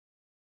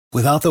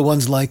Without the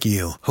ones like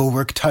you, who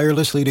work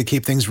tirelessly to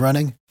keep things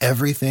running,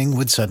 everything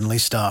would suddenly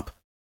stop.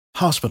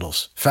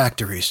 Hospitals,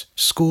 factories,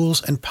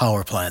 schools, and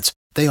power plants,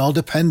 they all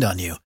depend on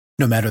you.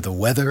 No matter the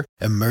weather,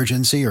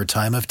 emergency, or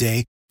time of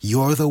day,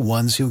 you're the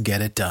ones who get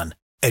it done.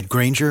 At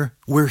Grainger,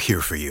 we're here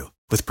for you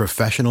with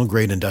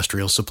professional-grade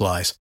industrial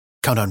supplies.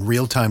 Count on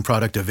real-time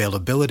product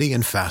availability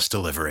and fast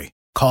delivery.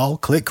 Call,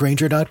 click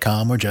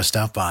Grainger.com, or just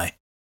stop by.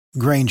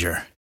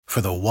 Grainger, for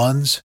the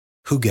ones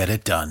who get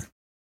it done.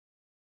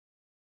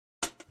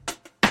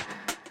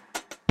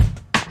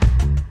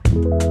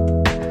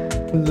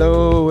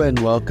 Hello and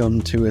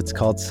welcome to It's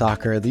Called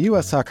Soccer, the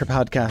U.S. soccer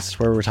podcast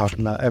where we're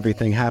talking about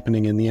everything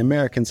happening in the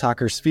American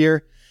soccer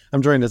sphere.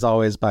 I'm joined as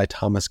always by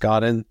Thomas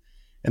Godden,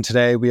 and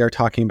today we are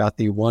talking about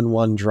the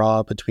 1-1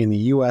 draw between the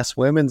U.S.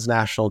 women's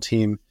national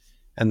team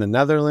and the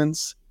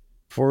Netherlands.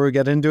 Before we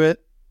get into it,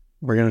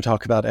 we're going to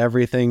talk about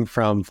everything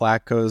from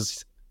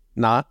Vlatko's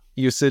not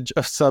usage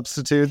of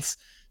substitutes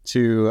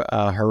to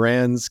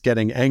Haran's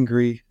getting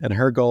angry and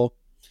her goal,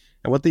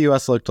 and what the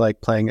U.S. looked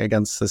like playing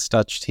against this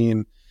Dutch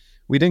team.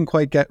 We didn't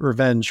quite get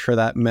revenge for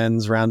that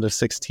men's round of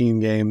 16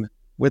 game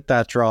with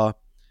that draw.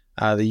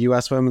 The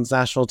U.S. women's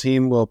national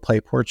team will play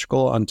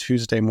Portugal on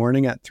Tuesday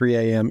morning at 3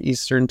 a.m.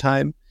 Eastern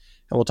time.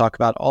 And we'll talk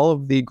about all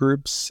of the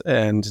groups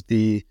and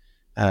the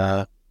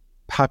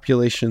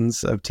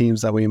populations of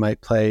teams that we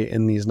might play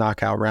in these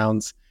knockout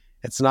rounds.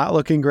 It's not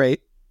looking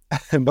great,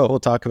 but we'll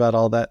talk about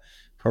all that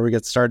before we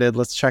get started.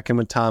 Let's check in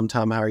with Tom.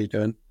 Tom, how are you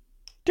doing?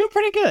 Doing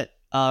pretty good.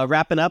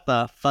 Wrapping up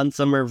a fun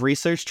summer of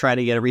research, trying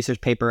to get a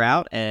research paper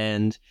out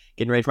and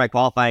getting ready for my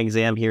qualifying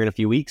exam here in a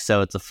few weeks.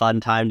 So it's a fun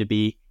time to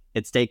be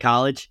at State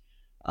College.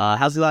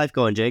 How's your life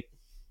going, Jake?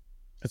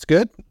 It's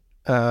good.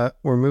 We're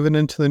moving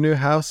into the new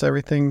house.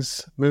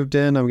 Everything's moved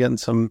in. I'm getting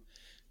some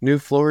new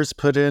floors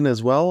put in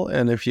as well.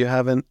 And if you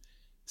haven't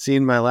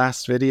seen my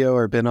last video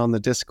or been on the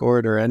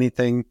Discord or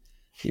anything,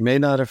 you may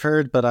not have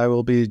heard, but I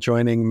will be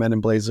joining Men in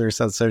Blazers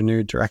as their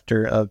new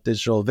director of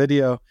digital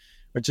video,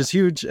 which is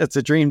huge. It's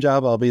a dream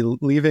job. I'll be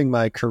leaving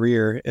my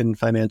career in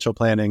financial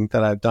planning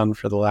that I've done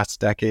for the last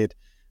decade.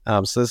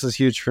 So this is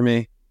huge for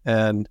me.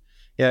 And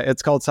yeah,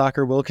 It's Called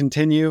Soccer will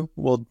continue.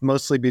 We'll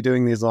mostly be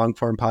doing these long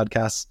form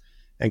podcasts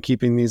and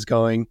keeping these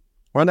going.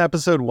 We're on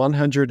episode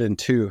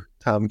 102.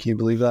 Tom, can you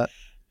believe that?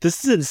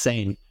 This is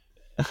insane.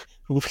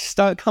 We've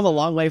come a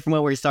long way from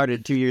where we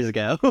started 2 years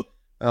ago.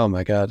 Oh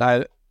my God.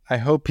 I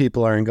hope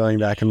people aren't going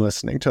back and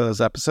listening to those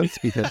episodes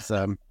because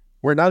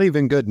we're not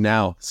even good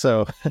now.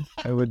 So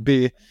I would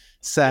be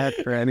sad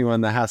for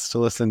anyone that has to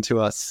listen to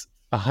us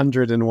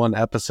 101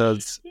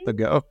 episodes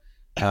ago.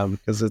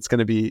 Because it's going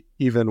to be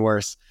even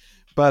worse.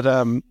 But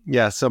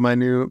yeah, so my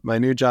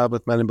new job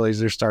with Men in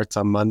Blazers starts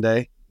on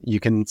Monday. You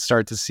can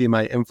start to see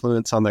my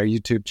influence on their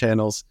YouTube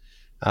channels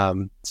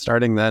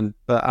starting then.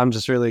 But I'm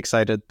just really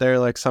excited. They're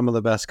like some of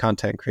the best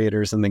content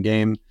creators in the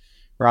game.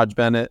 Raj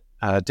Bennett,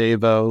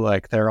 Davo,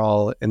 like they're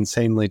all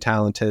insanely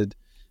talented,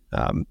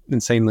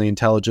 insanely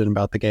intelligent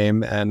about the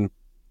game. And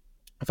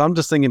if I'm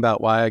just thinking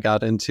about why I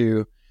got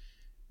into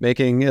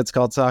making It's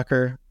Called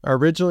Soccer,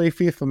 originally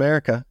FIFA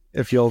America,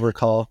 if you'll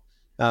recall.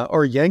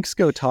 Or Yanks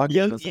Go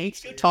Talking.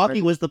 Yanks Go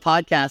Talking was the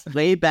podcast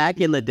way back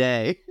in the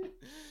day.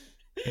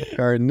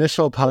 Our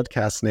initial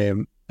podcast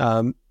name.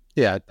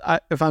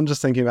 If I'm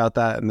just thinking about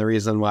that and the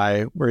reason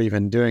why we're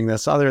even doing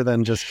this, other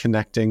than just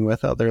connecting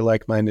with other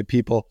like-minded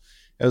people,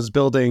 it was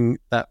building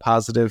that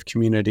positive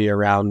community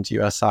around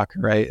U.S.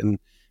 soccer, right? And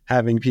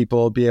having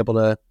people be able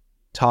to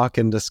talk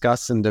and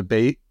discuss and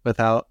debate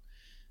without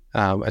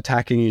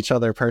attacking each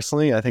other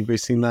personally. I think we've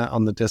seen that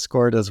on the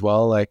Discord as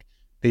well. Like,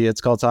 the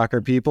It's Called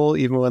Soccer people,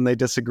 even when they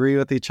disagree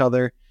with each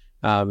other,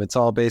 it's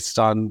all based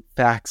on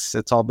facts.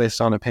 It's all based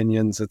on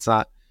opinions. It's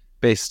not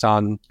based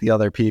on the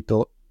other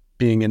people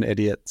being an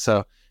idiot.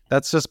 So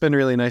that's just been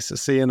really nice to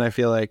see. And I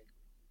feel like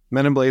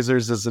Men in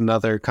Blazers is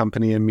another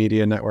company and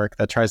media network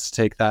that tries to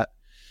take that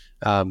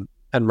and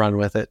run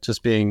with it,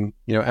 just being,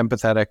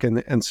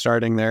 empathetic and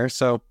starting there.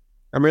 So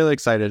I'm really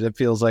excited. It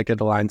feels like it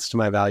aligns to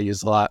my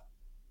values a lot.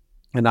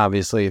 And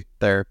obviously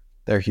they're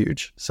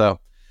huge. So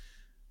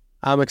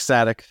I'm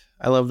ecstatic.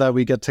 I love that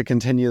we get to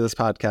continue this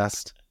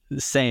podcast.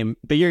 Same,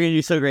 but you're going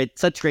to do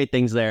such great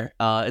things there.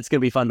 It's going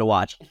to be fun to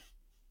watch.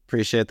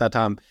 Appreciate that,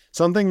 Tom.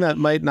 Something that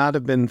might not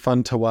have been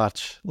fun to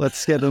watch.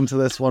 Let's get into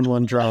this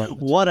 1-1 draw.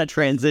 What a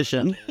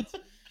transition.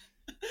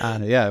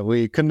 Yeah,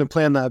 we couldn't have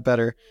planned that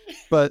better.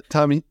 But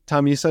Tom,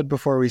 you said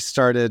before we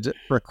started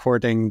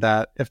recording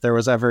that if there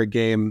was ever a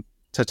game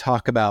to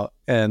talk about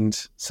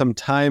and some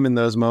time in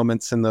those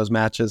moments, in those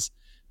matches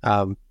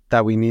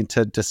that we need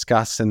to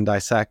discuss and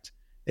dissect,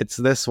 it's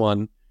this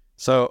one.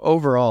 So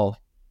overall,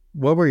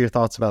 what were your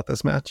thoughts about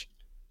this match?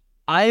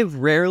 I've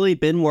rarely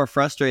been more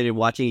frustrated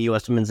watching a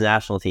U.S. women's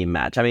national team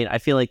match. I mean, I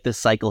feel like this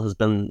cycle has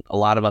been a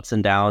lot of ups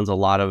and downs, a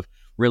lot of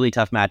really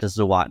tough matches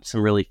to watch,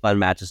 some really fun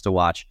matches to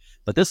watch.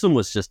 But this one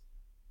was just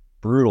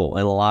brutal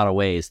in a lot of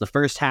ways. The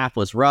first half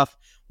was rough.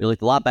 We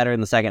looked a lot better in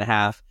the second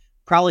half.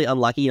 Probably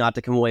unlucky not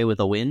to come away with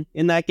a win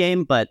in that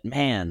game, but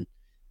man,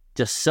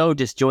 just so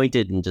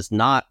disjointed and just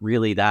not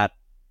really that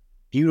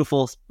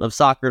beautiful of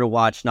soccer to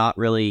watch, not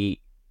really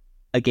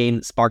a game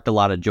that sparked a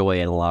lot of joy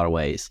in a lot of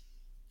ways.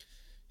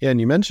 Yeah, and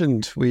you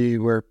mentioned we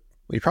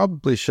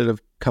probably should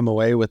have come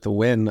away with the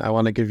win. I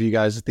want to give you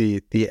guys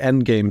the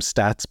end game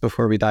stats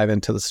before we dive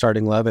into the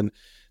starting 11.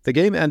 The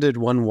game ended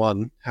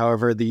 1-1.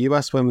 However, the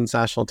U.S. women's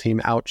national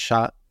team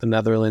outshot the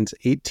Netherlands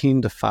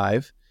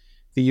 18-5.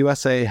 The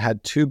USA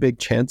had 2 big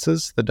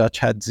chances. The Dutch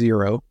had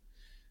 0.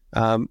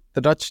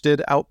 The Dutch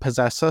did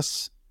outpossess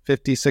us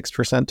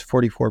 56% to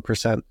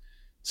 44%.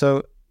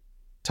 So,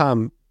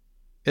 Tom,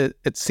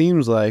 it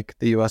seems like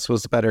the U.S.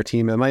 was the better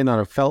team. It might not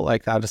have felt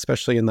like that,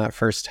 especially in that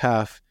first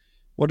half.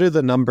 What do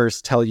the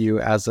numbers tell you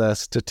as a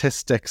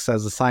statistics,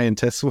 as a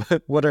scientist?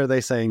 What are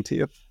they saying to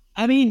you?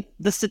 I mean,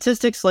 the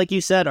statistics, like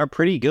you said, are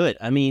pretty good.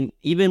 I mean,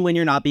 even when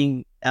you're not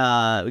being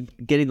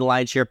getting the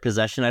lion's share of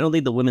possession, I don't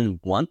think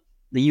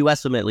the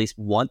U.S. women at least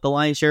want the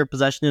lion's share of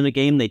possession in a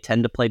game. They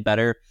tend to play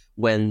better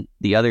when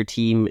the other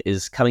team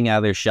is coming out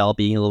of their shell,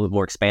 being a little bit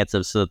more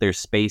expansive, so that there's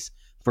space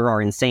for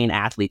our insane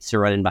athletes to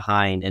run in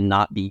behind and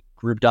not be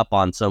grouped up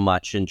on so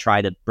much and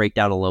try to break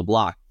down a low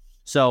block.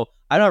 So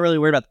I'm not really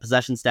worried about the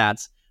possession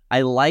stats.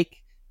 I like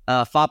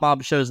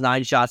FOTMOB shows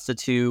 9 shots to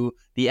 2.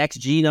 The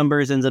XG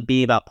numbers ends up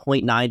being about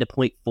 0.9 to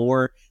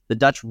 0.4. The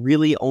Dutch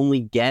really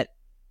only get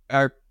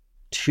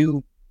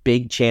 2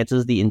 big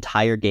chances the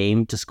entire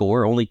game to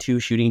score, only 2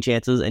 shooting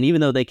chances. And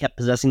even though they kept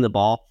possessing the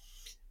ball,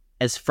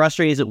 as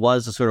frustrating as it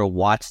was to sort of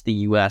watch the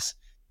U.S.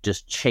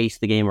 just chase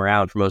the game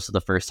around for most of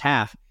the first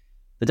half,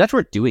 the Dutch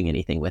weren't doing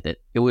anything with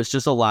it. It was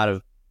just a lot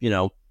of,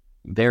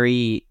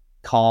 very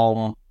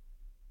calm,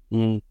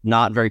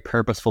 not very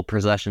purposeful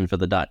possession for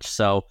the Dutch.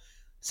 So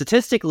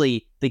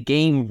statistically, the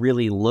game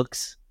really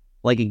looks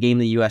like a game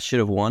the U.S. should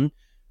have won,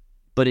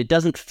 but it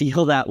doesn't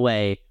feel that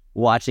way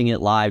watching it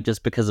live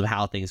just because of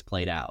how things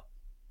played out.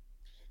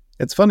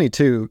 It's funny,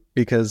 too,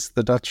 because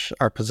the Dutch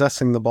are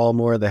possessing the ball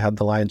more. They had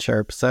the lion's share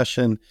of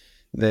possession.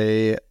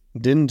 They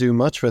didn't do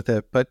much with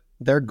it, but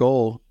their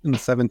goal in the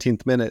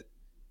 17th minute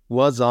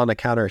was on a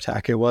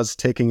counterattack. It was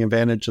taking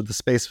advantage of the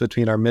space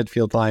between our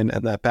midfield line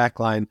and that back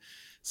line.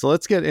 So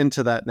let's get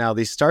into that now.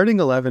 The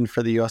starting 11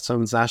 for the U.S.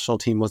 women's national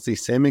team was the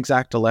same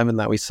exact 11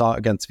 that we saw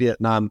against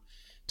Vietnam.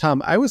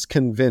 Tom, I was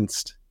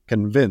convinced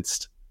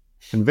 100%,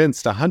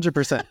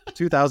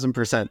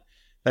 2,000%,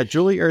 that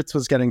Julie Ertz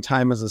was getting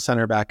time as a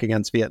center back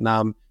against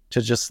Vietnam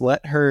to just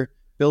let her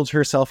build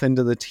herself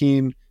into the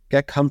team,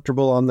 get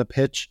comfortable on the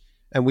pitch,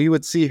 and we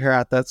would see her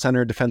at that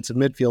center defensive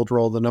midfield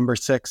role, the number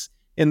 6,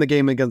 in the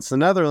game against the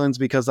Netherlands,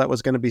 because that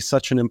was going to be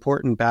such an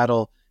important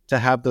battle to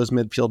have those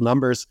midfield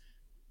numbers.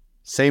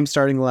 Same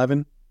starting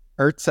 11,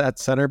 Ertz at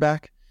center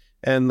back,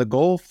 and the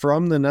goal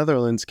from the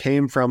Netherlands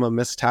came from a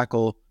missed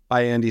tackle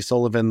by Andy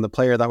Sullivan, the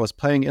player that was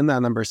playing in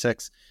that number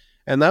 6.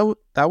 And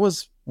that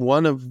was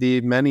one of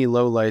the many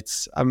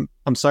lowlights.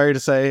 I'm sorry to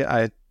say,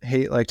 I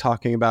hate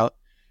talking about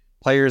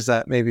players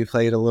that maybe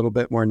played a little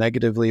bit more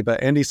negatively,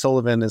 but Andy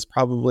Sullivan is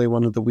probably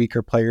one of the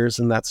weaker players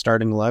in that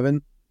starting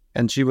 11,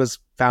 and she was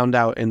found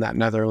out in that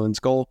Netherlands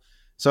goal.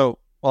 So,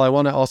 I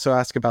want to also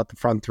ask about the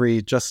front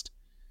 3. Just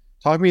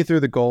talk me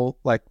through the goal.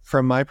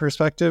 From my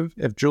perspective,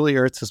 if Julie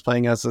Ertz is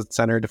playing as a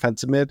center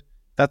defensive mid,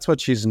 that's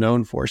what she's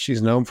known for.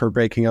 She's known for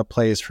breaking up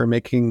plays, for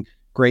making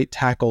great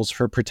tackles,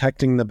 for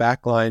protecting the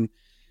back line.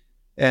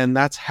 And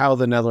that's how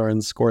the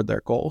Netherlands scored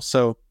their goal.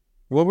 So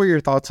what were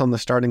your thoughts on the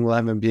starting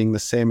 11 being the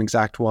same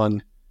exact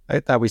one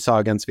that we saw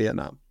against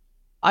Vietnam?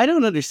 I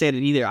don't understand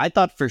it either. I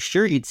thought for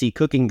sure you'd see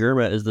Cook and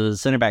Gurma as the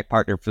center back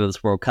partner for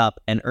this World Cup,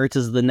 and Ertz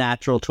is the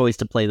natural choice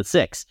to play the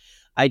 6.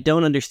 I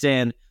don't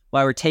understand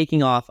why we're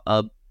taking off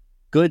a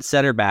good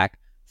center back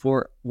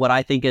for what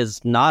I think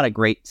is not a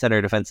great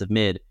center defensive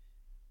mid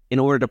in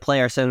order to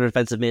play our center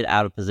defensive mid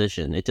out of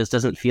position. It just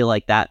doesn't feel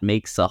like that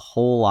makes a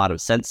whole lot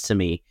of sense to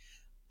me.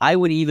 I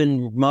would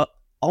even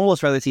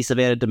almost rather see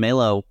Savannah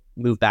DeMelo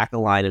move back the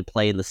line and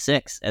play in the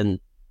 6 and,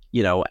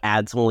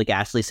 add someone like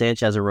Ashley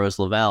Sanchez or Rose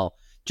Lavelle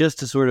just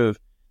to sort of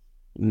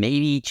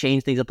maybe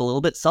change things up a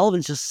little bit.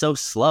 Sullivan's just so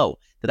slow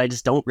that I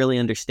just don't really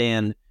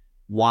understand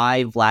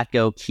why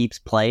Vlatko keeps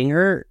playing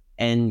her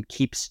and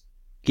keeps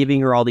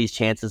giving her all these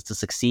chances to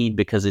succeed,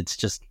 because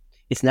it's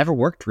never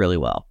worked really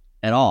well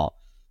at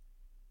all.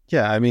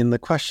 Yeah, I mean, the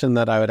question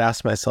that I would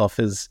ask myself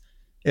is,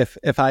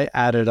 if I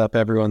added up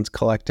everyone's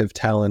collective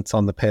talents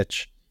on the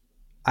pitch,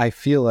 I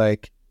feel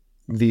like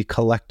the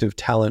collective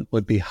talent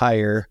would be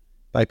higher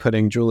by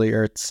putting Julie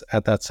Ertz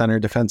at that center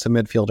defensive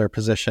midfielder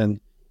position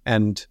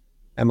and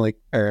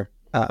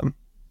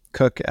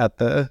Cook at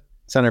the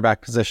center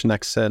back position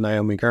next to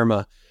Naomi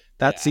Gurma.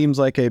 That seems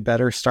like a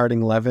better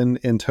starting 11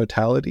 in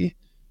totality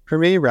for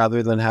me,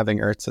 rather than having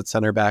Ertz at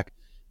center back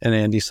and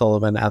Andy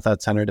Sullivan at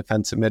that center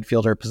defensive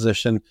midfielder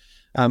position.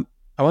 I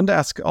wanted to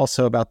ask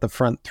also about the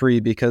front 3,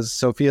 because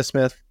Sophia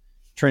Smith,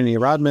 Trinity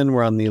Rodman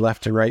were on the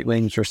left and right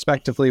wings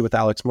respectively, with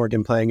Alex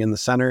Morgan playing in the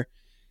center.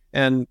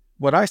 And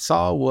what I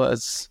saw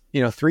was,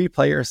 3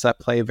 players that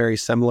play very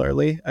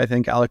similarly. I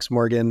think Alex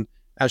Morgan,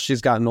 as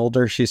she's gotten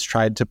older, she's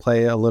tried to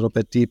play a little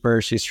bit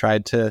deeper. She's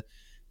tried to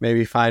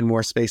maybe find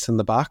more space in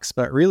the box,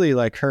 but really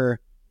her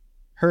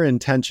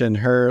intention,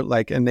 her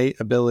innate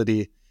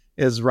ability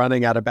is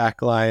running at a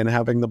back line,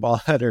 having the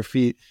ball at her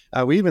feet.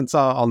 We even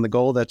saw on the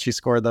goal that she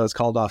scored that was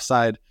called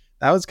offside.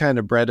 That was kind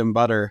of bread and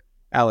butter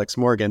Alex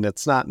Morgan.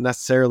 It's not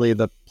necessarily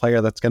the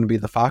player that's going to be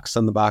the fox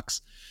in the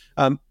box.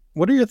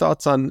 What are your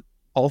thoughts on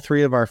all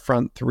three of our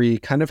front three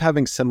kind of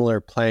having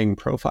similar playing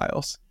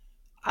profiles?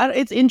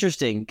 It's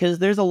interesting because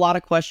there's a lot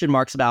of question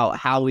marks about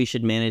how we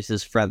should manage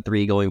this front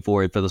three going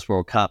forward for this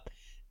World Cup.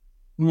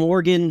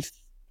 Morgan,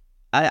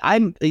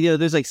 I'm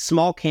there's like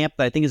small camp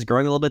that I think is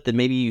growing a little bit that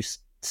maybe you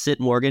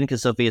sit Morgan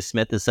because Sophia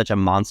Smith is such a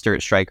monster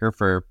at striker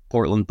for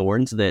Portland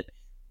Thorns that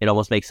it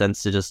almost makes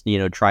sense to just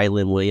try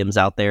Lynn Williams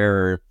out there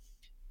or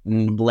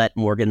let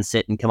Morgan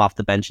sit and come off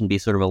the bench and be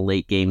sort of a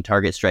late game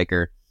target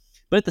striker.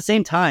 But at the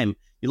same time,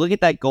 you look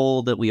at that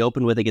goal that we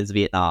opened with against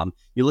Vietnam,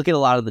 you look at a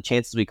lot of the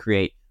chances we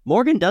create,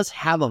 Morgan does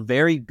have a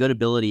very good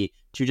ability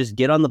to just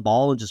get on the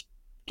ball and just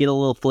get a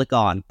little flick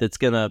on that's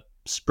going to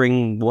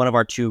spring one of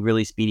our two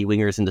really speedy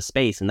wingers into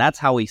space. And that's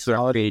how we sort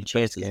of created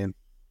chances. Game.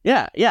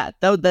 Yeah.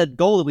 That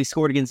goal that we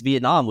scored against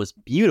Vietnam was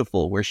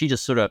beautiful, where she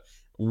just sort of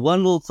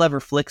one little clever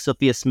flick,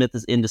 Sophia Smith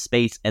is into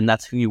space, and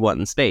that's who you want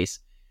in space.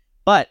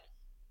 But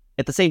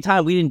at the same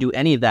time, we didn't do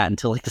any of that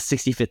until like the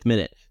 65th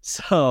minute.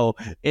 So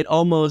it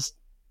almost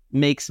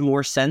makes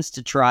more sense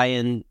to try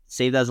and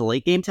save that as a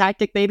late game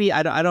tactic, maybe.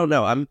 I don't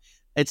know.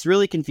 It's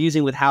really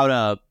confusing with how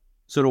to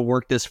sort of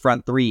work this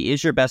front three.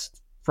 Is your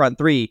best front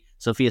three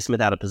Sophia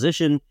Smith out of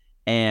position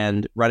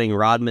and running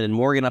Rodman and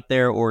Morgan up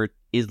there, or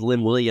is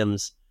Lynn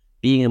Williams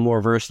being a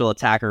more versatile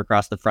attacker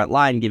across the front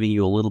line, giving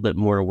you a little bit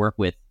more to work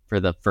with for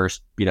the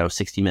first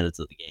 60 minutes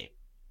of the game?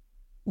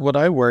 What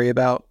I worry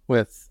about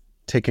with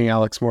taking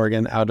Alex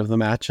Morgan out of the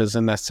match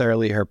isn't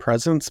necessarily her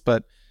presence,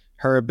 but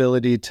her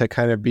ability to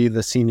kind of be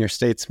the senior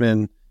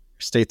stateswoman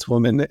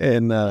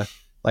in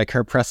like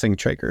her pressing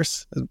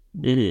triggers.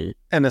 Mm-hmm.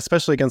 And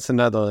especially against the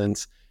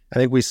Netherlands, I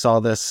think we saw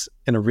this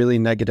in a really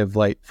negative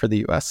light for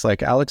the US.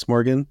 Like Alex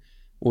Morgan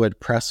would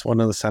press one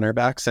of the center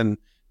backs, and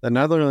the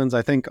Netherlands,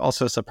 I think,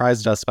 also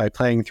surprised us by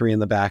playing three in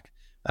the back.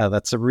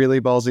 That's a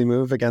really ballsy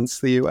move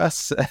against the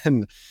US,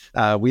 and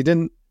we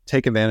didn't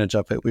take advantage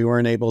of it. We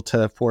weren't able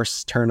to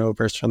force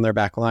turnovers from their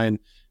back line.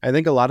 I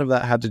think a lot of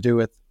that had to do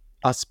with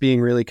us being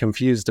really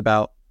confused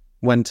about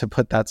when to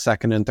put that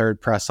second and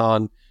third press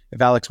on.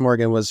 If Alex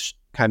Morgan was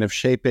kind of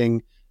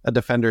shaping a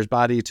defender's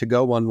body to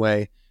go one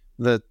way,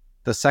 the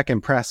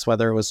second press,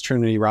 whether it was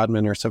Trinity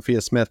Rodman or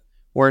Sophia Smith,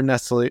 weren't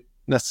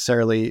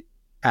necessarily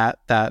at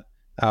that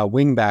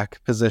wing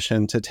back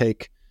position to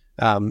take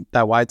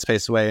that wide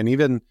space away. And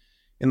even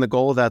in the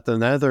goal that the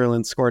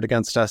Netherlands scored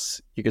against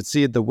us, you could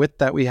see the width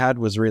that we had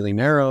was really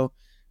narrow.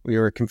 We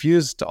were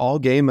confused all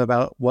game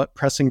about what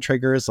pressing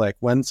triggers, like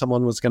when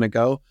someone was going to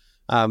go.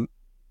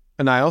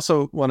 And I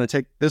also want to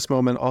take this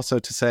moment also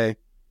to say,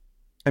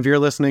 if you're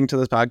listening to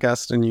this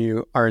podcast and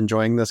you are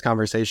enjoying this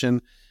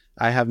conversation,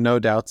 I have no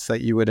doubts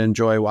that you would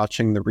enjoy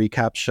watching the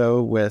recap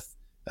show with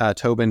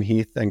Tobin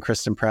Heath and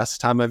Kristen Press.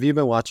 Tom, have you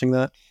been watching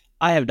that?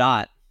 I have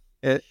not.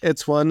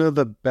 It's one of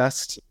the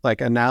best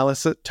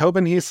analysis.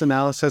 Tobin Heath's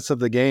analysis of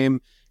the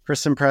game,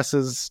 Kristen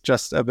Press's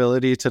just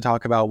ability to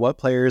talk about what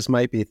players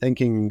might be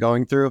thinking and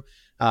going through.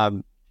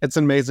 It's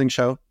an amazing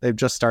show. They've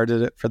just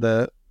started it for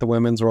the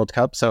Women's World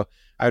Cup. So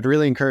I would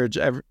really encourage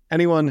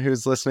anyone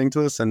who's listening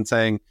to this and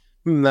saying,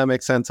 that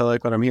makes sense, I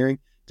like what I'm hearing,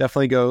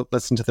 definitely go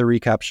listen to the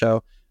recap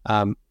show.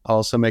 I'll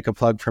also make a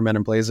plug for Men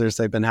in Blazers.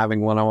 They've been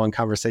having one-on-one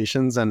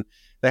conversations, and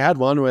they had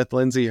one with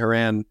Lindsay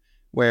Horan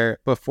where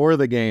before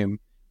the game,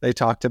 they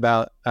talked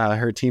about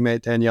her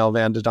teammate Danielle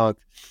Van de Donk,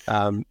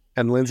 and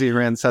Lindsay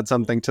Horan said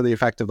something to the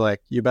effect of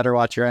like, you better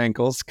watch your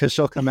ankles because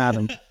she'll come at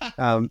him.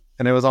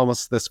 And it was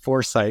almost this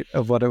foresight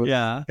of what it was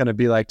going to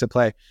be like to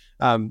play.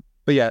 But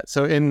yeah,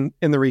 so in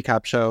the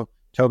recap show,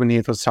 Tobin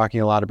Heath was talking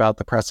a lot about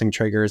the pressing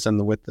triggers and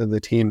the width of the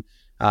team.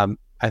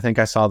 I think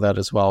I saw that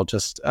as well,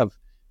 just of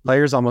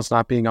players almost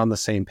not being on the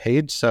same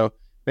page. So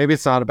maybe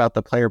it's not about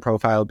the player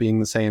profile being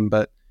the same,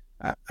 but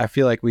I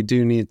feel like we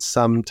do need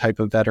some type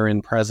of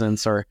veteran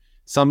presence or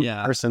some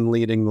person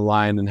leading the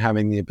line and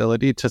having the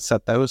ability to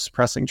set those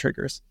pressing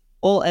triggers.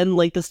 Well, and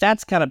like the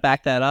stats kind of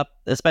back that up,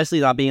 especially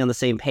not being on the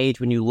same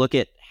page. When you look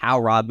at how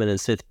Rodman and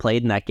Smith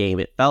played in that game,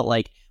 it felt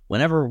like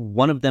whenever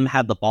one of them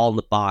had the ball in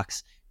the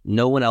box,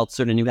 no one else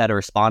sort of knew how to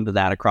respond to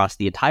that across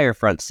the entire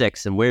front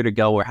six and where to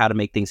go or how to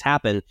make things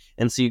happen.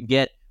 And so you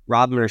get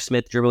Rodman or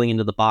Smith dribbling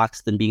into the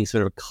box, then being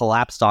sort of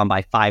collapsed on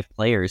by five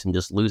players and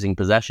just losing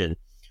possession.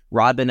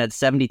 Rodman had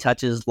 70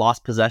 touches,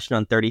 lost possession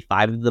on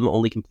 35 of them,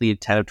 only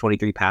completed 10 of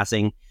 23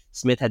 passing.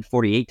 Smith had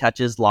 48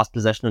 touches, lost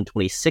possession on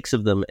 26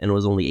 of them, and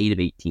was only 8 of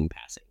 18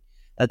 passing.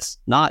 That's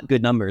not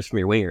good numbers from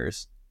your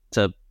wingers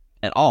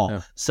at all.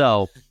 Yeah.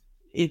 So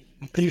it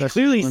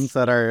clearly ones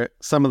that are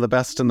some of the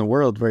best in the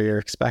world, where you're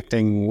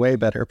expecting way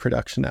better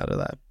production out of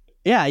that.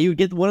 Yeah, you would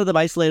get one of them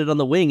isolated on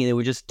the wing, and it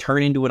would just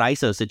turn into an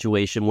ISO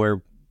situation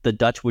where the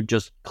Dutch would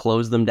just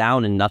close them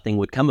down and nothing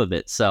would come of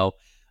it. So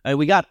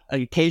we got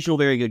an occasional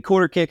very good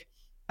corner kick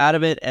out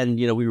of it, and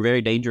we were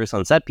very dangerous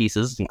on set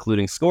pieces,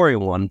 including scoring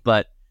one.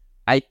 But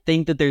I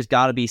think that there's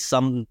got to be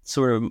some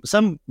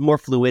more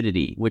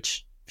fluidity,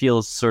 which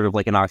feels sort of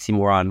like an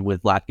oxymoron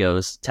with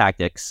Vlatko's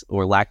tactics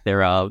or lack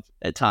thereof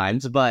at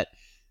times. But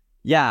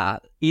yeah,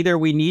 either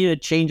we need a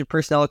change of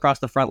personnel across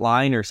the front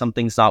line or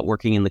something's not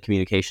working in the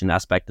communication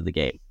aspect of the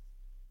game.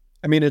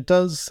 I mean, it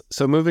does.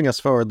 So moving us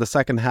forward, the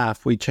second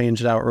half, we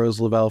changed out Rose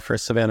Lavelle for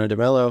Savannah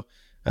DeMello.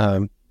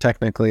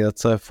 Technically,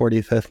 that's a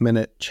 45th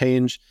minute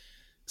change.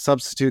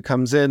 Substitute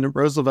comes in.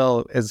 Rose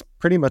Lavelle is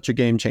pretty much a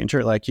game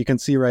changer. Like, you can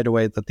see right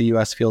away that the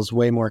U.S. feels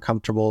way more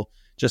comfortable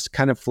just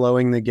kind of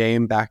flowing the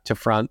game back to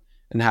front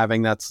and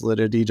having that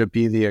solidity to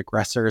be the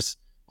aggressors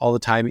all the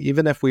time.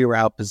 Even if we were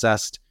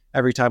outpossessed,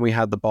 every time we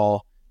had the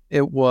ball,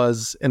 it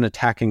was an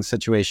attacking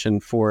situation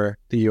for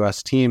the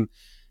U.S. team.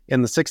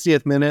 In the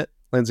 60th minute,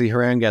 Lindsey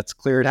Horan gets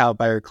cleared out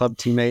by her club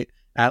teammate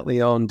at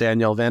Lyon,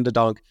 Danielle Van de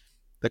Donk.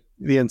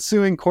 The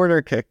ensuing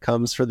corner kick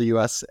comes for the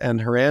U.S., and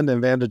Horan and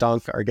Van de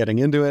Donk are getting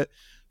into it.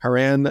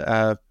 Horan,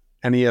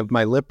 any of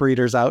my lip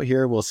readers out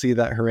here will see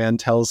that Horan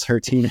tells her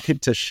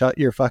teammate to shut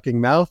your fucking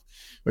mouth,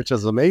 which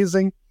is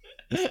amazing.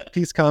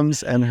 Piece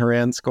comes, and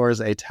Horan scores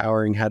a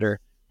towering header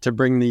to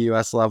bring the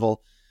U.S.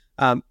 level.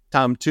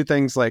 Tom, two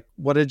things. Like,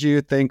 what did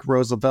you think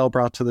Rose Lavelle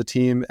brought to the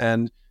team?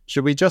 And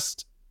should we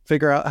just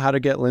figure out how to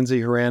get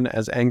Lindsey Horan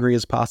as angry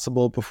as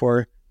possible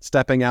before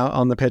stepping out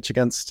on the pitch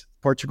against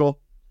Portugal?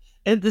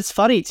 And it's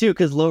funny, too,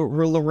 because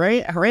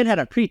Horan had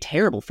a pretty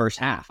terrible first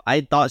half.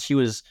 I thought she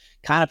was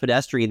kind of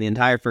pedestrian the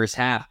entire first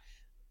half.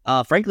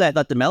 Frankly, I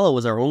thought DeMello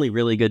was our only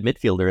really good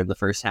midfielder in the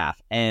first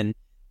half. And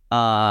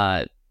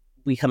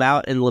we come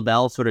out and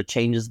Lavelle sort of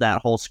changes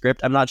that whole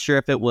script. I'm not sure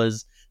if it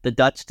was the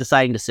Dutch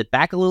deciding to sit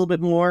back a little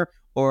bit more,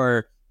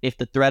 or if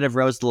the threat of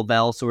Rose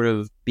Lavelle sort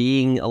of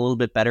being a little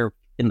bit better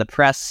in the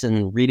press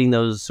and reading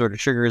those sort of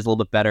triggers a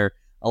little bit better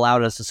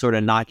allowed us to sort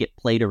of not get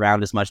played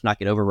around as much, not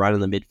get overrun in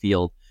the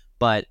midfield.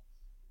 But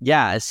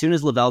yeah, as soon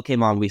as Lavelle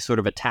came on, we sort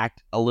of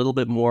attacked a little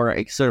bit more.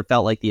 It sort of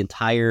felt like the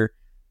entire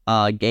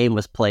game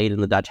was played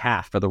in the Dutch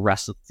half for the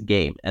rest of the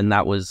game. And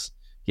that was,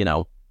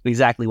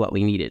 exactly what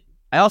we needed.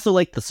 I also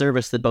liked the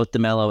service that both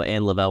DeMello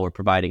and Lavelle were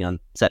providing on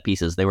set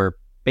pieces. They were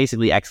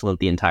basically excellent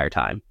the entire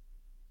time.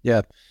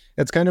 Yeah,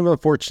 it's kind of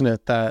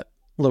unfortunate that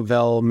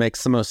Lavelle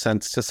makes the most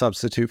sense to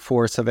substitute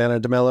for Savannah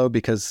DeMello,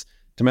 because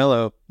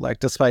DeMello, like,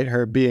 despite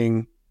her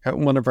being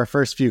one of our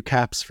first few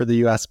caps for the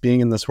U.S. being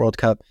in this World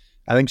Cup,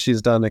 I think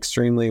she's done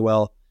extremely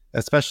well,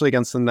 especially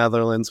against the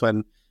Netherlands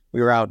when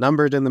we were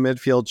outnumbered in the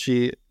midfield.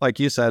 She, like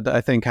you said,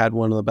 I think had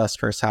one of the best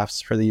first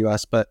halves for the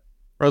U.S., but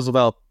Rose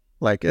Lavelle,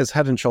 like, is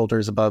head and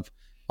shoulders above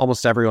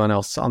almost everyone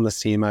else on this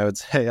team, I would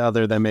say,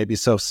 other than maybe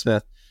Soph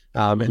Smith,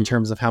 in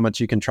terms of how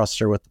much you can trust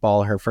her with the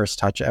ball, her first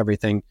touch,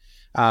 everything.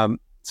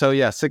 So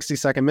yeah,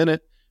 62nd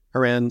minute,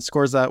 Horan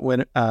scores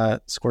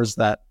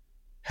that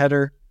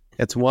header.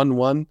 It's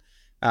 1-1.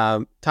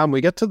 Tom,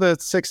 we get to the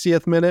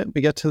 60th minute,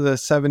 we get to the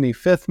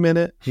 75th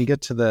minute, we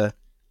get to the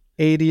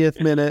 80th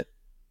minute.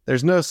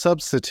 There's no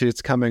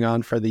substitutes coming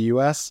on for the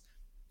U.S.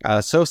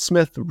 So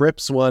Smith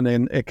rips one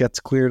and it gets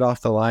cleared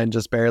off the line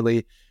just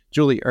barely.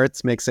 Julie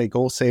Ertz makes a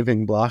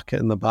goal-saving block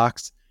in the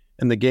box,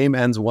 and the game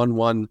ends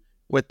 1-1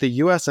 with the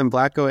U.S. and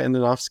Vlatko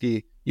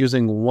Andonovski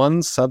using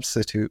one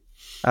substitute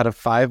out of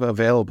 5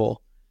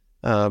 available.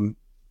 I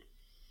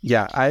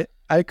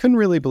couldn't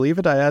really believe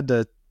it. I had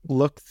to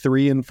look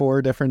 3 and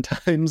 4 different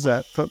times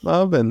at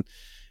FootMob and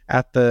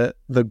at the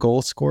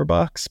goal score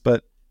box.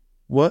 But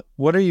what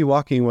are you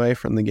walking away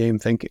from the game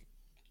thinking?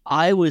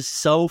 I was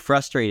so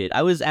frustrated.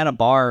 I was at a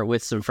bar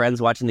with some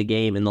friends watching the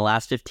game. In the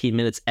last 15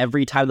 minutes,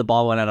 every time the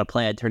ball went out of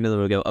play, I'd turn to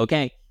them and go,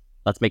 okay,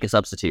 let's make a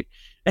substitute.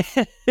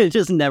 It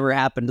just never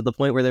happened, to the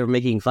point where they were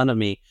making fun of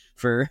me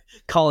for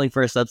calling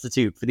for a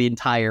substitute for the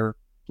entire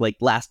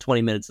last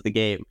 20 minutes of the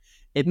game.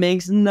 It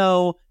makes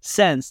no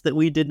sense that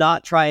we did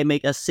not try and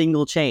make a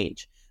single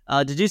change.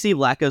 Did you see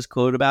Vlatko's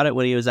quote about it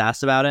when he was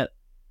asked about it?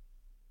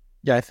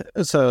 Yeah,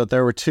 so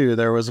there were 2.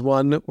 There was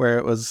one where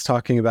it was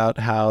talking about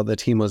how the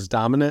team was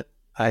dominant.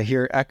 I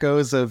hear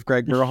echoes of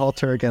Greg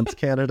Berhalter against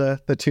Canada,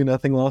 the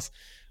 2-0 loss.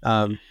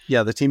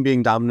 The team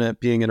being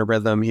dominant, being in a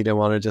rhythm. He didn't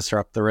want to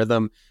disrupt the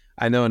rhythm.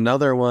 I know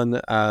another one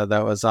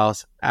that was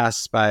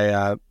asked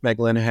by Meg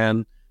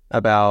Linehan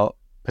about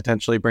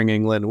potentially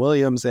bringing Lynn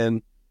Williams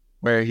in,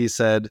 where he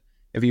said,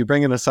 if you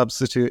bring in a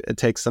substitute, it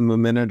takes them a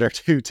minute or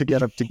 2 to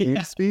get up to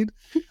game speed,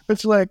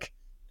 which,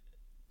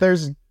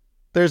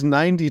 there's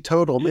 90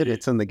 total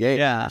minutes in the game.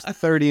 Yeah. There's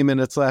 30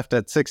 minutes left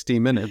at 60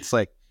 minutes.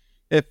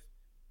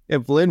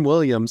 If Lynn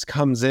Williams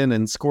comes in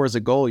and scores a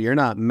goal, you're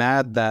not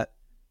mad that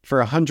for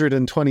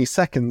 120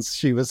 seconds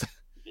she was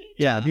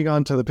getting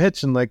onto the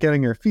pitch and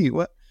getting her feet.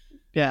 What?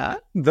 Yeah.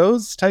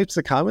 Those types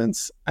of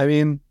comments, I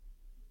mean,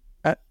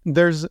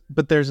 there's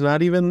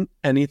not even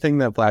anything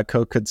that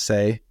Vlatko could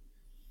say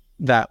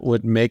that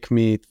would make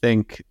me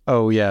think,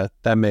 oh yeah,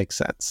 that makes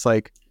sense.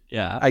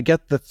 I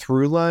get the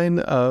through line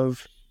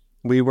of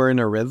we were in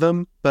a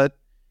rhythm, but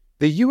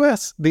the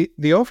U.S.,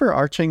 the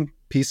overarching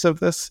piece of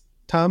this,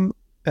 Tom,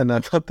 and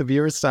I want the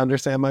viewers to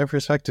understand my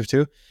perspective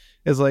too,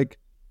 is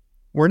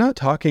we're not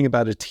talking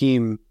about a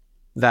team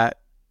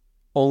that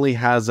only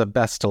has a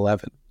best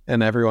 11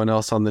 and everyone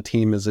else on the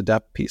team is a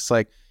depth piece.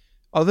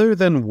 other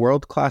than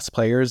world-class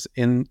players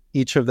in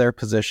each of their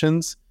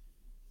positions,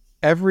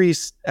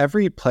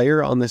 every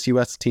player on this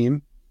US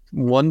team,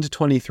 1 to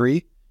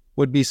 23,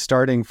 would be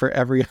starting for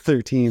every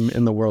other team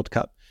in the World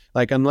Cup.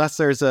 Like, unless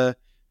there's a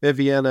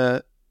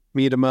Viviana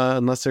Miedema,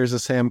 unless there's a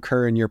Sam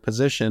Kerr in your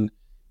position,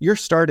 you're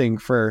starting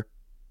for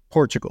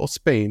Portugal,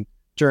 Spain,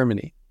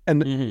 Germany.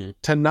 And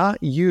to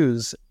not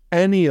use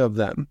any of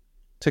them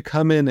to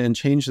come in and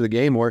change the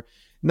game, or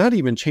not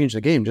even change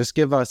the game, just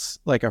give us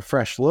like a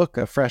fresh look,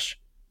 a fresh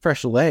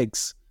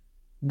legs,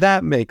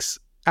 that makes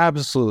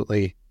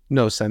absolutely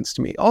no sense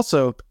to me.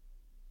 Also,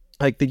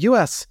 like, the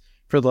US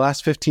for the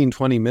last 15,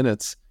 20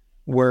 minutes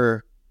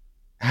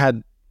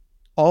had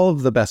all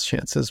of the best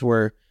chances.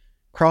 We're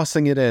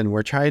crossing it in.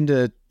 We're trying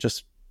to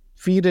just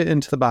feed it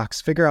into the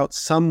box, figure out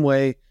some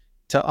way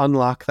to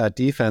unlock that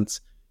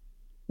defense.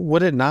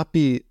 Would it not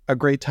be a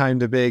great time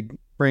to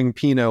bring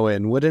Pino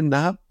in? Would it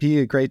not be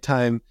a great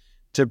time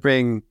to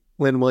bring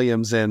Lynn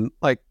Williams in?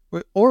 Like,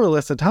 or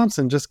Alyssa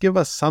Thompson, just give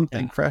us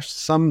something fresh,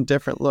 some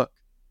different look.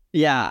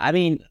 Yeah, I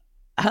mean,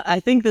 I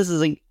think this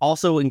is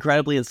also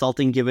incredibly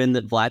insulting given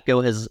that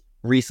Vlatko has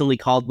recently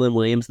called Lynn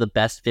Williams the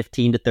best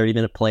 15 to 30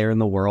 minute player in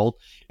the world.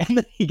 And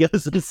then he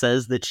goes and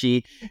says that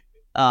she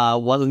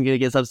wasn't going to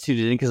get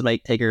substituted in because it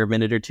might take her a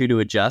minute or two to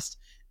adjust.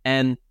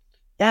 And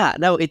yeah,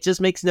 no, it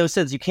just makes no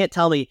sense. You can't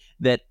tell me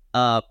that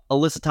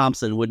Alyssa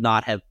Thompson would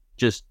not have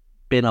just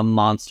been a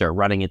monster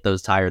running at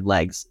those tired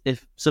legs.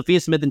 If Sophia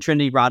Smith and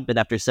Trinity Rodman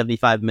after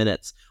 75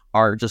 minutes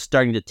are just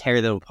starting to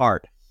tear them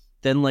apart,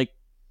 then like,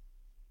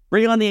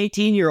 bring on the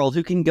 18-year-old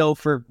who can go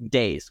for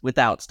days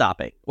without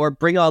stopping. Or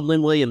bring on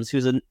Lynn Williams,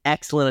 who's an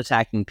excellent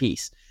attacking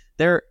piece.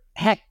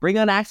 Bring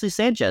on Ashley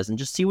Sanchez and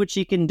just see what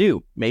she can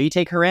do. Maybe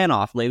take Haran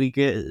off.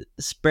 Maybe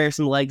spare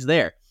some legs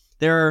there.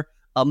 There are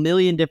a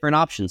million different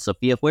options.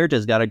 Sofia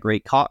Huerta's got a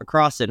great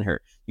cross in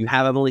her. You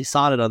have Emily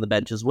Sonnet on the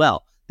bench as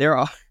well.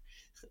 You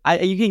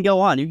can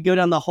go on. You can go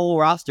down the whole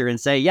roster and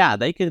say, yeah,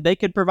 they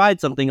could provide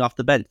something off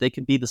the bench. They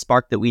could be the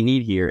spark that we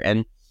need here.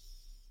 And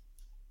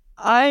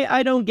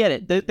I don't get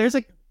it. There's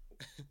a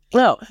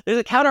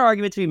counter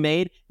argument to be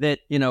made that,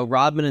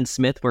 Rodman and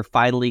Smith were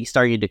finally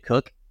starting to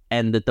cook,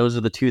 and that those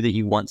are the two that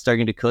you want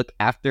starting to cook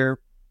after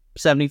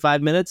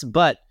 75 minutes.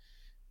 But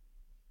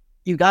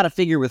you got to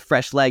figure with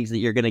fresh legs that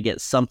you're going to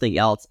get something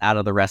else out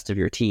of the rest of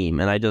your team.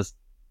 And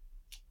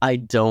I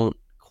don't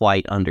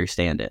quite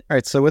understand it. All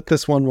right. So with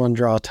this 1-1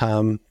 draw,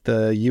 Tom,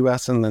 the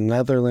US and the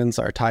Netherlands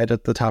are tied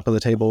at the top of the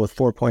table with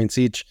 4 points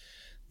each.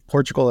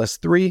 Portugal has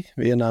 3,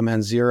 Vietnam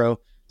has 0.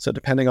 So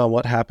depending on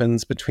what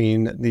happens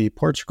between the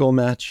Portugal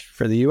match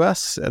for the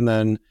US and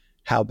then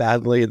how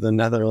badly the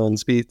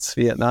Netherlands beats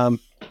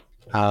Vietnam,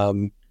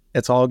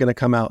 it's all going to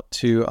come out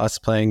to us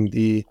playing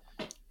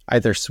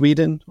either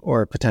Sweden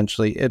or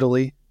potentially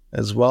Italy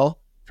as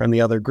well from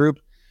the other group.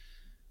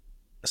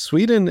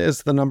 Sweden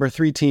is the number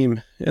 3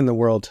 team in the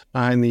world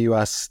behind the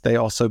US. They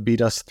also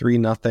beat us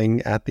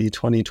 3-0 at the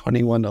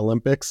 2021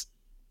 Olympics.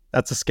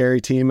 That's a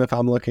scary team if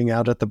I'm looking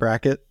out at the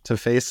bracket to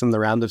face in the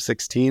round of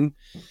 16.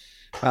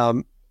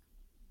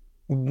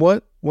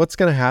 What's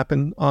going to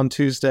happen on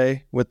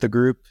Tuesday with the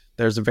group?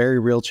 There's a very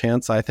real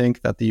chance, I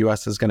think, that the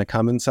U.S. is going to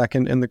come in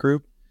second in the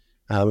group.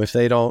 If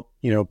they don't,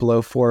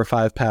 blow 4 or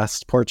 5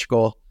 past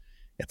Portugal,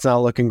 it's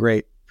not looking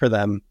great for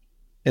them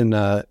in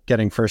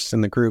getting first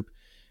in the group.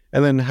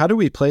 And then how do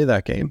we play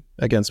that game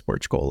against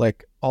Portugal?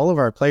 Like, all of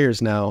our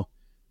players now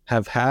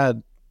have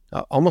had,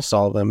 almost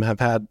all of them have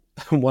had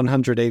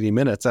 180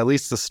 minutes, at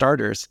least the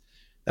starters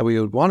that we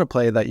would want to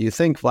play, that you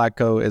think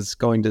Vlatko is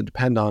going to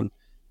depend on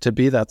to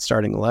be that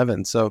starting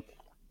 11. So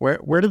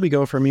where do we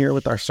go from here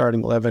with our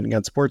starting 11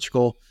 against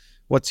Portugal?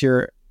 What's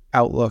your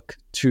outlook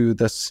to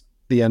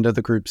the end of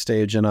the group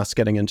stage and us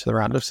getting into the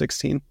round of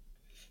 16?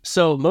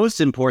 So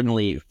most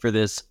importantly for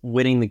this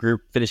winning the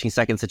group, finishing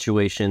second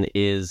situation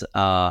is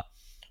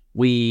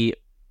we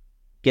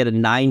get a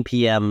 9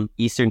 p.m.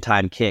 Eastern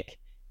time kick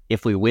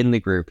if we win the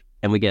group,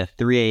 and we get a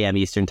 3 a.m.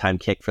 Eastern time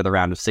kick for the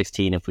round of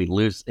 16 if we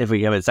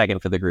come in second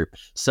for the group.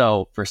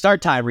 So for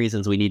start time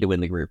reasons, we need to win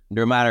the group,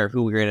 no matter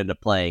who we're going to end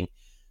up playing.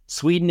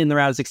 Sweden in the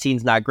round of 16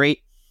 is not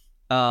great.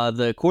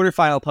 The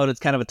quarterfinal opponent's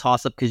kind of a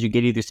toss-up because you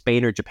get either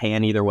Spain or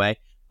Japan either way,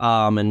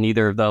 and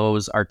neither of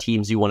those are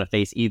teams you want to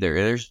face either.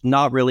 There's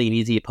not really an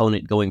easy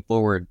opponent going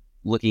forward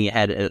looking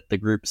ahead at the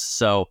groups,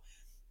 so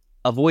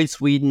avoid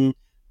Sweden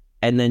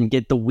and then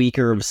get the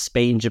weaker of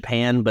Spain,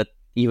 Japan, but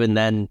even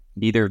then,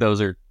 neither of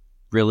those are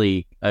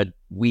really a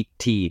weak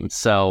team.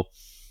 So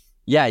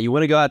yeah, you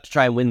want to go out to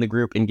try and win the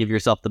group and give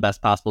yourself the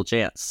best possible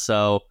chance.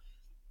 So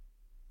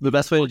the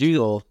best way to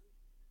do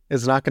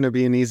is not going to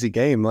be an easy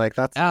game. Like,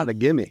 that's not a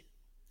gimme.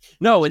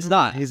 No, it's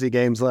not. Easy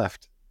games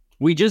left.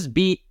 We just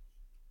beat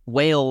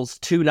Wales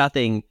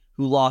 2-0,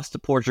 who lost to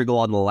Portugal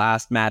on the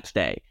last match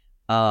day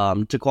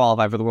to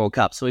qualify for the World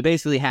Cup. So we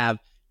basically have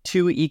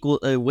two equal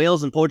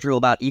Wales and Portugal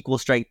about equal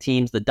strength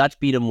teams. The Dutch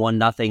beat them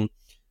 1-0.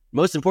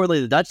 Most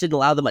importantly, the Dutch didn't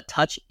allow them a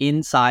touch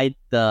inside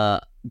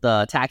the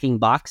attacking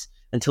box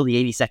until the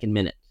 82nd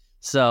minute.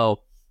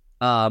 So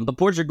But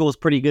Portugal was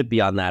pretty good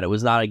beyond that. It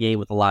was not a game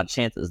with a lot of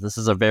chances. This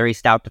is a very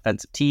stout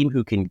defensive team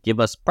who can give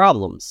us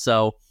problems.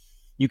 So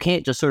you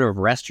can't just sort of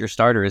rest your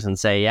starters and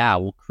say, yeah,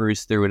 we'll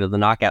cruise through into the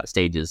knockout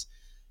stages.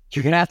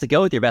 You're going to have to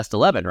go with your best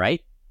 11,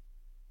 right?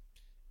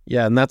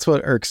 Yeah, and that's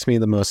what irks me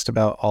the most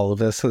about all of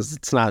this is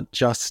it's not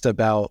just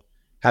about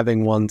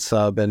having one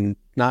sub and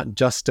not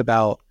just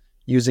about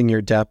using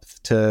your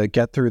depth to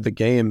get through the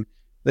game.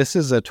 This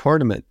is a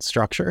tournament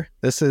structure.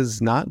 This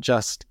is not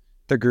just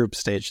the group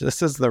stage.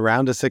 This is the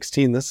round of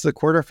 16. This is the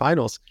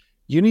quarterfinals.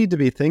 You need to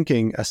be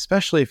thinking,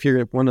 especially if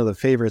you're one of the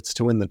favorites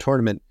to win the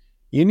tournament,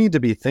 you need to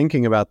be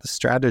thinking about the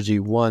strategy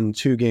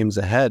 1-2 games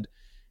ahead.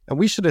 And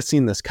we should have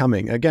seen this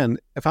coming. Again,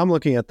 if I'm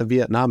looking at the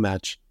Vietnam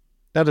match,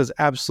 that is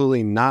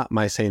absolutely not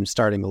my same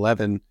starting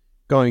 11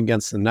 going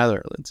against the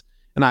Netherlands.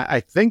 And I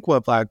think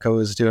what Vlatko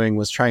was doing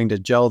was trying to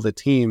gel the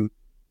team,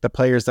 the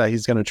players that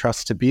he's going to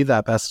trust to be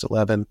that best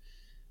 11.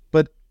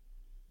 But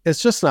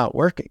it's just not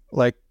working.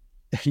 Like,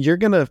 you're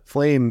going to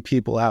flame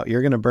people out.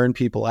 You're going to burn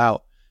people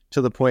out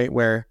to the point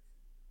where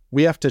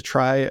we have to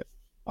try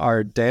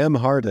our damn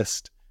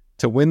hardest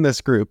to win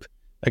this group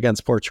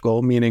against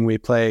Portugal, meaning we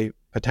play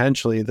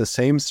potentially the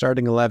same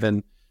starting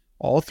 11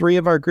 all three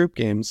of our group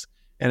games.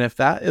 And if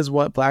that is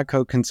what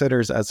Vlatko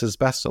considers as his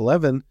best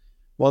 11,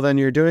 well, then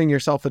you're doing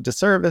yourself a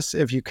disservice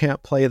if you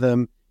can't play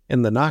them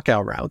in the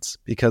knockout rounds.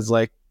 Because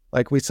like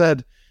we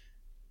said,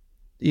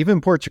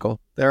 even Portugal,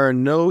 there are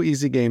no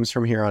easy games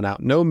from here on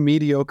out, no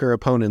mediocre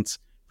opponents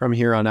from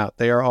here on out.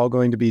 They are all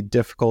going to be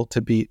difficult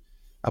to beat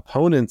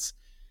opponents,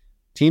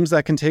 teams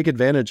that can take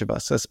advantage of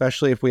us,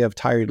 especially if we have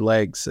tired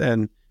legs.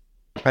 And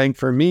I think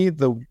for me,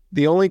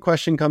 the only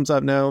question comes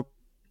up now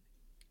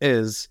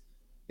is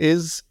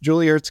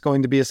Julie Ertz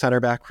going to be a center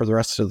back for the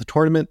rest of the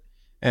tournament?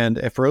 And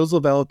if Rose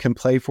Lavelle can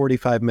play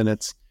 45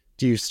 minutes,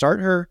 do you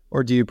start her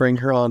or do you bring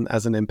her on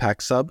as an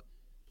impact sub?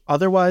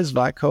 Otherwise,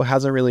 Vlatko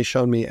hasn't really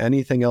shown me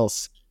anything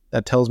else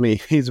that tells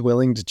me he's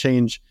willing to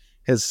change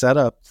his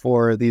setup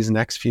for these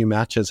next few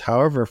matches,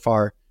 however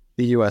far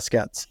the U.S.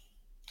 gets.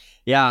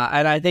 Yeah,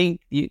 and I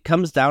think it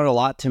comes down a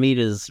lot to me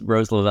to is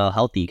Rose Lavelle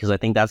healthy, because I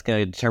think that's going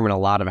to determine a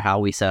lot of how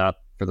we set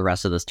up for the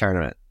rest of this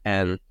tournament.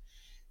 And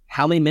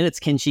how many minutes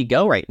can she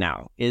go right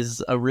now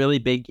is a really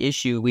big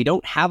issue. We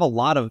don't have a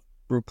lot of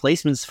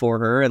replacements for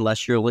her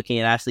unless you're looking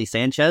at Ashley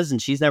Sanchez,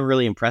 and she's never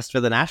really impressed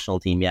for the national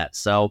team yet.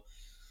 So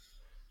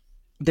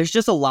there's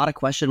just a lot of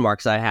question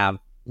marks I have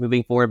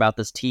moving forward about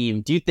this team.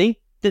 Do you think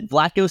that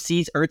Vlatko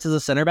sees Ertz as a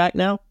center back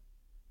now?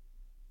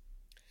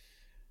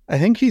 I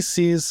think he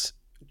sees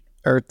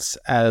Ertz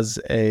as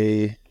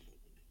a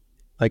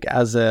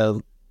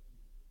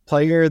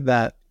player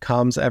that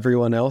calms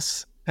everyone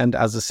else. And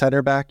as a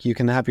center back, you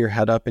can have your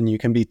head up and you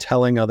can be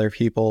telling other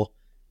people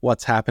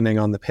what's happening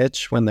on the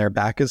pitch when their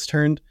back is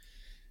turned.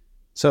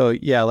 So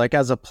yeah, like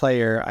as a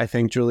player, I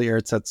think Julie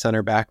Ertz at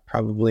center back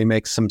probably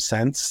makes some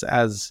sense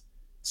as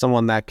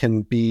someone that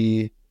can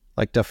be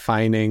like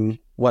defining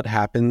what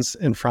happens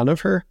in front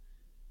of her.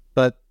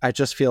 But I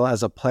just feel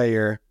as a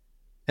player,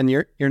 and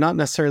you're not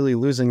necessarily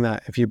losing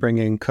that if you bring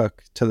in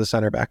Cook to the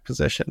center back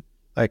position.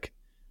 Like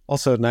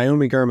also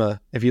Naomi Girma,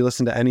 if you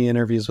listen to any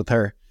interviews with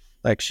her,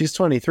 like she's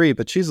 23,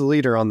 but she's a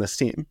leader on this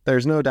team.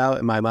 There's no doubt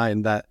in my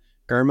mind that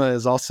Girma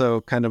is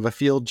also kind of a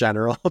field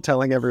general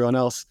telling everyone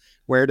else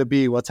where to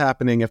be, what's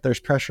happening if there's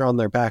pressure on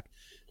their back.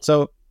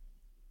 So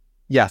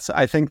yes,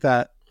 I think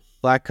that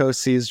Vlatko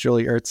sees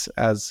Julie Ertz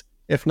as,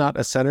 if not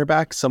a center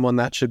back, someone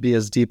that should be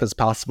as deep as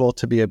possible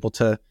to be able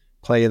to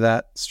play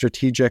that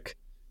strategic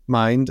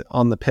mind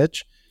on the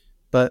pitch.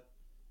 But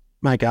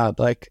my God,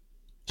 like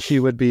she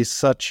would be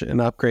such an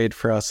upgrade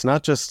for us,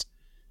 not just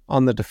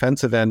on the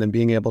defensive end and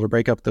being able to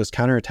break up those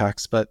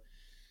counterattacks, but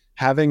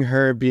having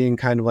her being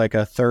kind of like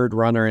a third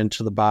runner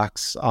into the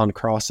box on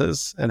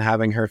crosses and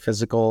having her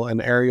physical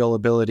and aerial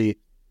ability.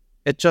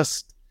 It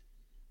just,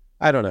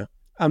 I don't know.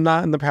 I'm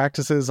not in the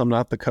practices. I'm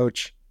not the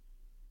coach.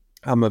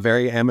 I'm a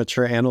very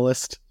amateur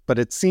analyst, but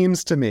it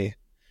seems to me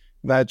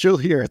that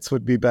Julie Ertz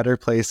would be better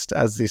placed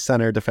as the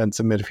center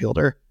defensive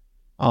midfielder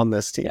on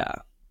this team.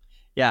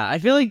 Yeah. I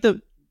feel like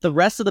the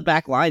rest of the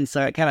back line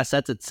kind of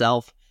sets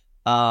itself.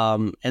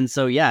 And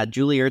so, yeah,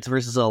 Julie Ertz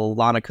versus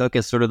Alana Cook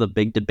is sort of the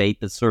big debate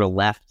that's sort of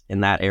left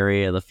in that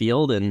area of the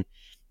field. And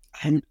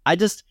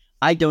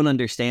I don't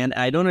understand.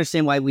 I don't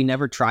understand why we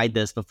never tried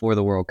this before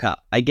the World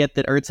Cup. I get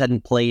that Ertz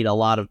hadn't played a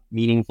lot of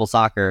meaningful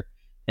soccer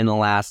in the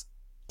last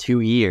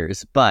 2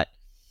 years, but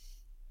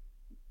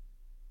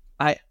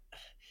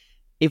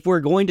if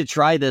we're going to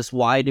try this,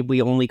 why did we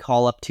only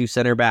call up 2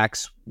 center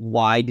backs?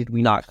 Why did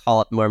we not call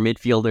up more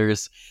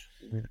midfielders?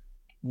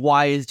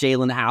 Why is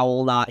Jalen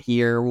Howell not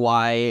here?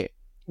 Why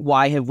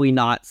have we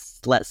not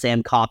let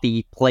Sam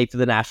Coffey play for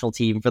the national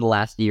team for the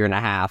last year and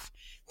a half?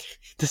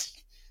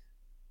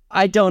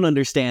 I don't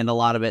understand a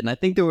lot of it. And I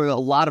think there were a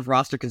lot of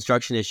roster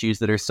construction issues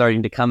that are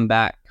starting to come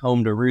back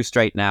home to roost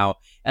right now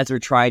as we're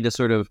trying to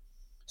sort of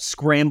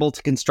scramble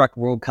to construct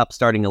World Cup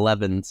starting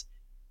 11s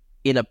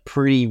in a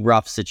pretty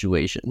rough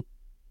situation.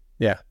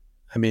 Yeah.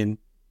 I mean,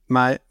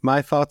 my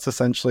thoughts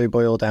essentially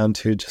boil down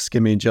to just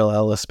give me Jill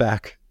Ellis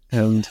back.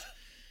 And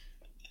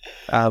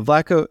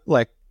Vlatko,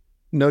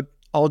 no,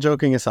 all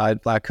joking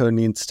aside, Vlatko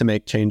needs to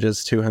make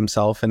changes to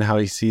himself and how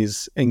he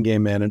sees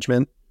in-game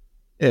management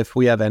if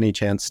we have any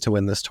chance to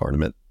win this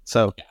tournament.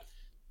 So,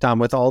 Tom,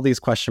 with all these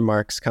question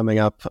marks coming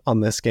up on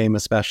this game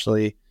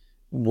especially,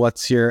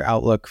 what's your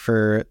outlook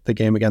for the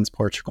game against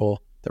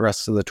Portugal, the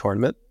rest of the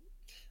tournament?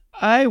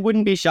 I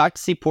wouldn't be shocked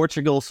to see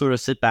Portugal sort of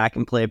sit back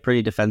and play a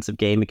pretty defensive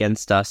game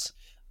against us.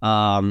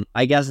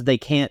 I guess they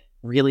can't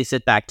really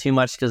sit back too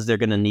much because they're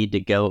going to need to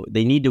go.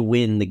 They need to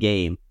win the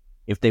game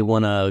if they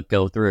want to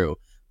go through.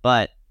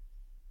 But,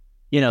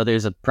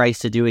 there's a price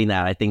to doing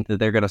that. I think that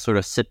they're going to sort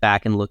of sit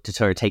back and look to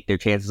sort of take their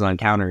chances on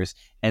counters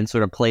and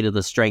sort of play to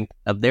the strength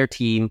of their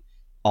team,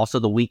 also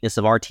the weakness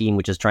of our team,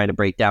 which is trying to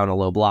break down a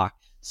low block.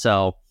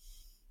 So,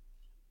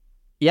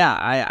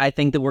 yeah, I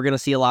think that we're going to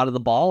see a lot of the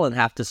ball and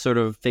have to sort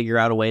of figure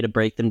out a way to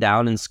break them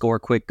down and score a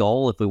quick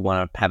goal if we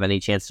want to have any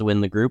chance to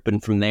win the group.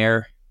 And from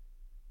there,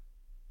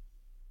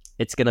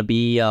 it's going to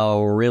be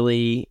a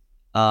really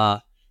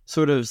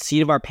sort of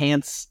seat of our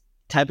pants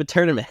type of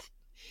tournament.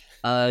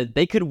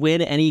 They could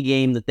win any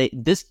game that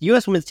this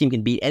U.S. women's team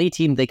can beat any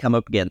team they come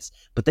up against,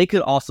 but they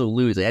could also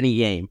lose any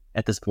game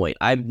at this point.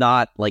 I'm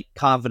not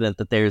confident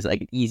that there's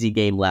an easy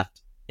game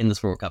left in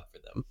this World Cup for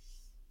them.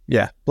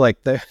 Yeah,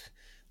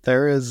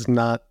 there is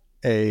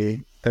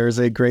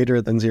a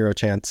greater than zero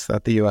chance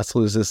that the U.S.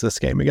 loses this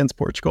game against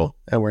Portugal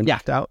and we're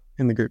knocked out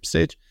in the group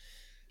stage.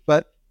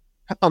 But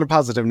on a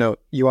positive note,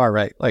 you are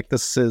right.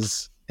 This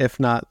is, if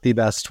not the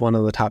best, one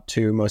of the top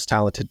two most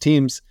talented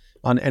teams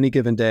on any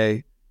given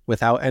day.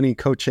 Without any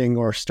coaching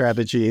or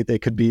strategy, they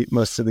could beat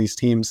most of these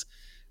teams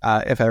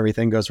if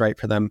everything goes right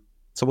for them.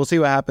 So we'll see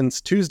what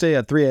happens. Tuesday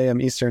at 3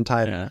 a.m. Eastern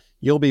time, yeah.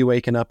 You'll be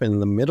waking up in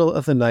the middle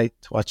of the night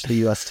to watch the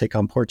U.S. take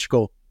on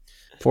Portugal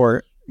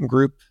for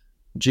Group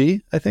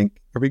G, I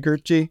think. Are we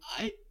Group G?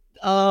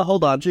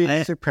 Hold on.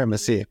 G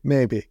supremacy,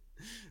 maybe.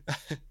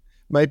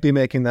 Might be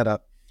making that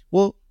up.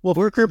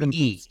 We're Group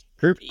E.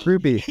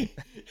 Group E.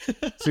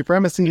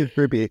 Supremacy is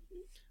Group E.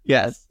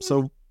 Yes.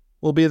 So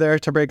we'll be there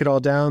to break it all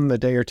down the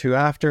day or two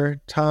after.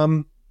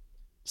 Tom,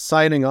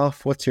 signing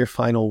off, what's your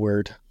final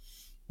word?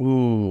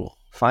 Ooh,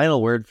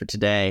 final word for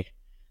today.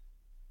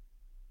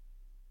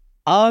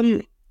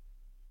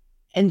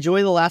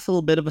 Enjoy the last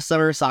little bit of a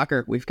summer of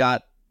soccer. We've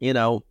got,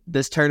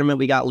 this tournament,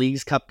 we got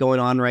Leagues Cup going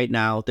on right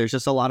now. There's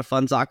just a lot of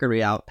fun soccer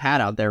we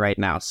had out there right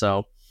now.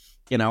 So,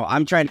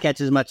 I'm trying to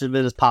catch as much of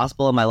it as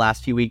possible in my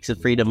last few weeks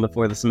of freedom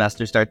before the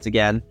semester starts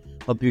again.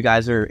 Hope you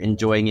guys are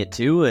enjoying it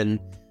too, and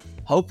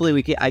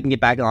hopefully I can get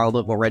back on a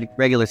little bit more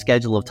regular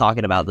schedule of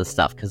talking about this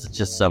stuff because it's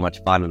just so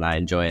much fun and I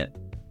enjoy it.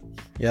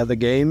 Yeah, the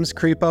games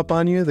creep up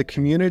on you. The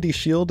Community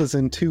Shield is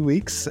in 2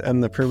 weeks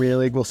and the Premier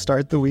League will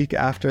start the week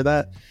after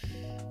that.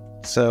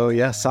 So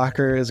yeah,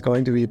 soccer is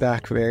going to be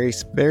back very,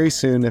 very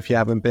soon if you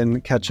haven't been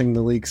catching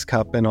the Leagues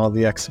Cup and all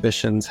the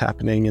exhibitions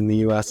happening in the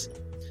U.S.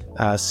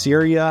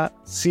 Syria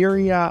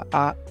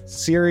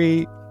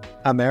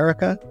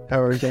America,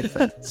 however you say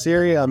it.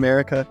 Syria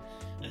America.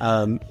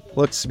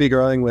 Looks to be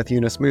growing with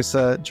Yunus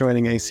Musa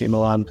joining AC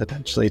Milan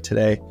potentially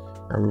today,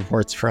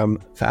 reports from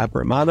Fab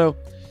Romano.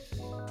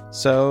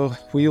 So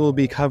we will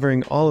be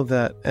covering all of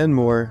that and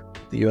more,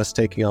 the U.S.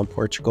 taking on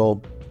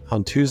Portugal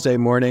on Tuesday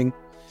morning.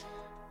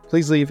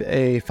 Please leave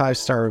a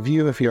 5-star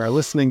review if you are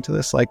listening to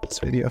this, like this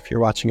video if you're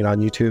watching it on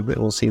YouTube, and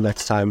we'll see you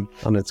next time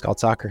on It's Called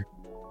Soccer.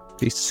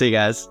 Peace. See you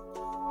guys.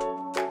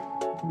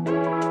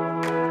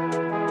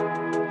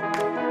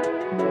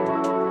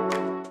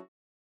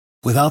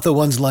 Without the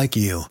ones like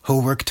you,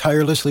 who work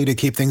tirelessly to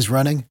keep things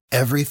running,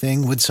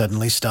 everything would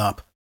suddenly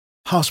stop.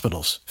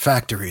 Hospitals,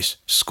 factories,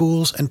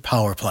 schools, and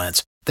power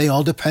plants, they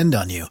all depend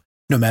on you.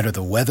 No matter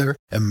the weather,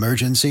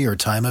 emergency, or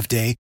time of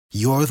day,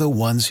 you're the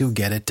ones who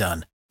get it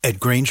done. At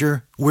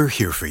Grainger, we're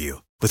here for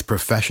you with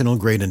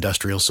professional-grade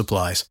industrial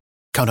supplies.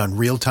 Count on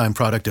real-time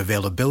product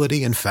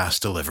availability and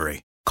fast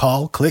delivery.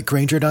 Call, click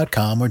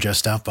Grainger.com, or just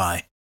stop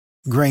by.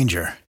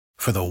 Grainger,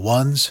 for the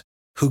ones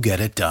who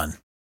get it done.